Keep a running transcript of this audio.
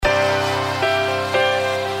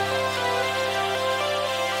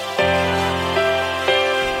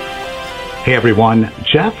Hey everyone,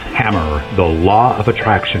 Jeff Hammer, the Law of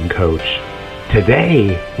Attraction Coach.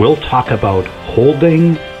 Today, we'll talk about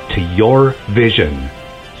holding to your vision.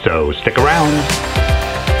 So stick around.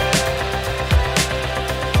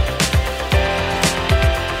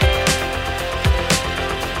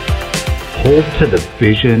 Hold to the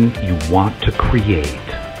vision you want to create.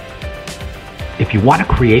 If you want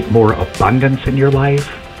to create more abundance in your life,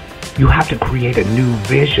 you have to create a new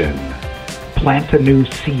vision, plant a new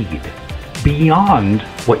seed beyond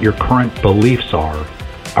what your current beliefs are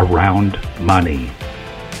around money.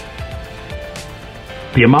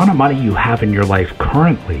 The amount of money you have in your life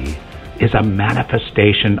currently is a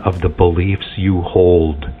manifestation of the beliefs you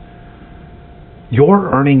hold.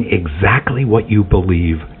 You're earning exactly what you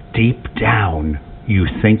believe deep down you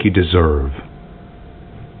think you deserve.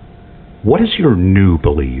 What is your new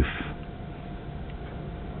belief?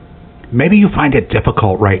 Maybe you find it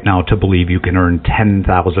difficult right now to believe you can earn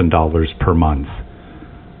 $10,000 per month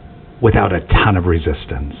without a ton of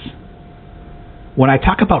resistance. When I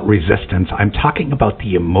talk about resistance, I'm talking about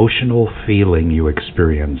the emotional feeling you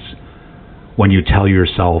experience when you tell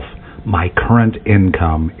yourself, my current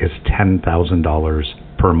income is $10,000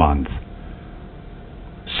 per month.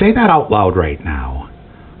 Say that out loud right now.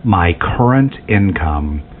 My current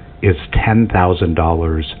income is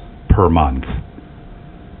 $10,000 per month.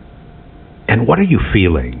 And what are you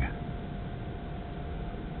feeling?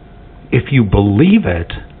 If you believe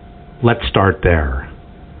it, let's start there.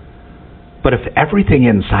 But if everything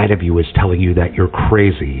inside of you is telling you that you're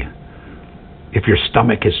crazy, if your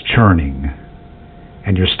stomach is churning,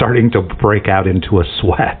 and you're starting to break out into a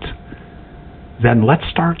sweat, then let's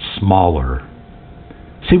start smaller.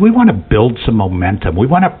 See, we want to build some momentum. We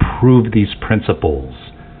want to prove these principles.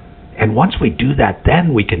 And once we do that,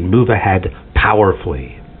 then we can move ahead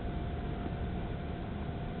powerfully.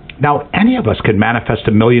 Now, any of us could manifest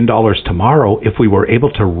 $1 million tomorrow if we were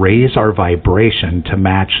able to raise our vibration to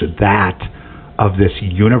match that of this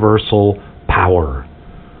universal power.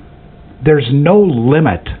 There's no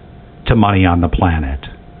limit to money on the planet.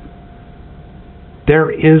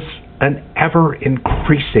 There is an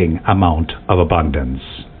ever-increasing amount of abundance.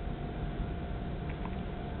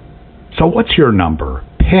 So what's your number?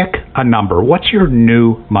 Pick a number. What's your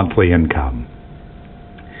new monthly income?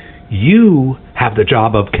 You have the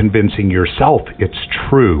job of convincing yourself it's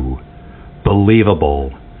true,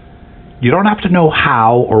 believable. You don't have to know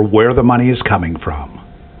how or where the money is coming from.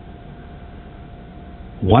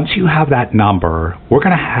 Once you have that number, we're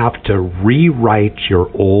going to have to rewrite your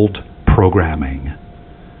old programming.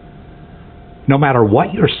 No matter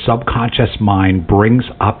what your subconscious mind brings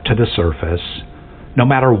up to the surface, no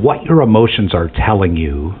matter what your emotions are telling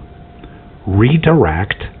you,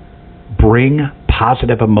 redirect, bring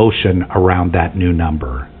positive emotion around that new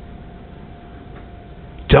number.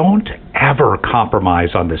 Don't ever compromise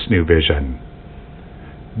on this new vision.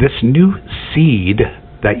 This new seed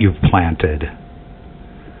that you've planted.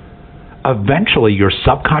 Eventually, your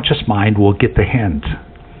subconscious mind will get the hint.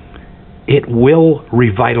 It will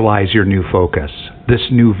revitalize your new focus. This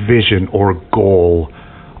new vision or goal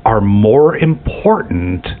are more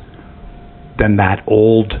important than that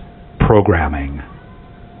old programming.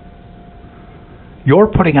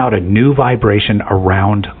 You're putting out a new vibration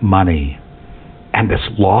around money, and this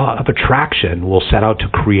law of attraction will set out to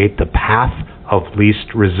create the path of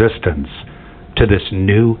least resistance to this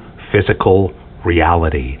new physical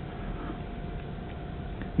reality.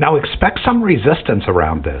 Now expect some resistance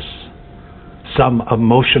around this, some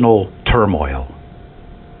emotional turmoil.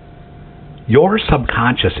 Your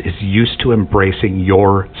subconscious is used to embracing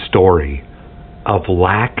your story of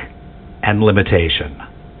lack and limitation.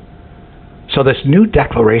 So this new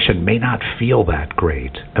declaration may not feel that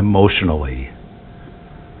great emotionally.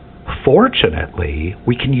 Fortunately,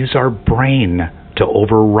 we can use our brain to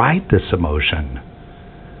override this emotion.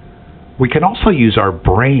 We can also use our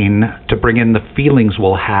brain to bring in the feelings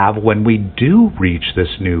we'll have when we do reach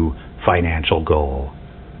this new financial goal.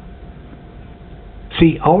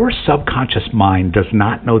 See, our subconscious mind does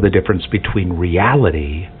not know the difference between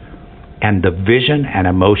reality and the vision and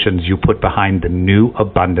emotions you put behind the new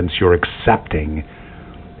abundance you're accepting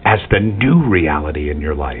as the new reality in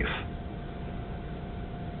your life.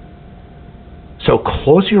 So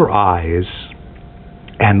close your eyes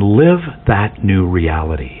and live that new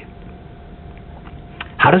reality.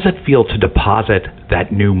 How does it feel to deposit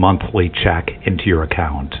that new monthly check into your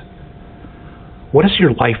account? What does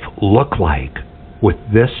your life look like with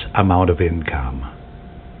this amount of income?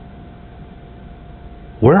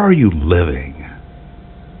 Where are you living?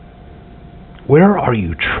 Where are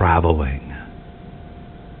you traveling?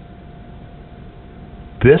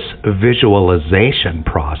 This visualization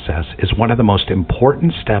process is one of the most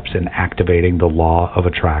important steps in activating the law of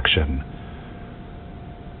attraction.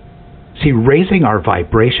 See, raising our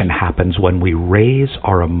vibration happens when we raise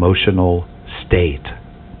our emotional state.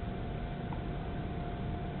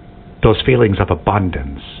 Those feelings of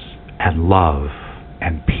abundance and love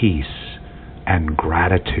and peace and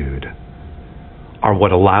gratitude are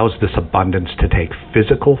what allows this abundance to take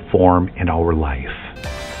physical form in our life.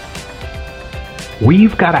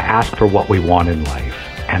 We've got to ask for what we want in life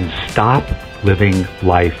and stop living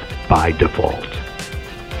life by default.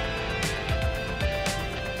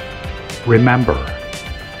 Remember,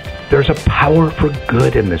 there's a power for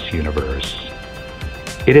good in this universe.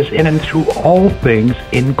 It is in and through all things,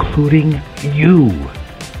 including you.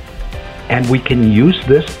 And we can use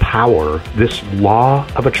this power, this law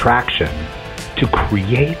of attraction, to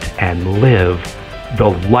create and live the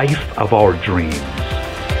life of our dreams.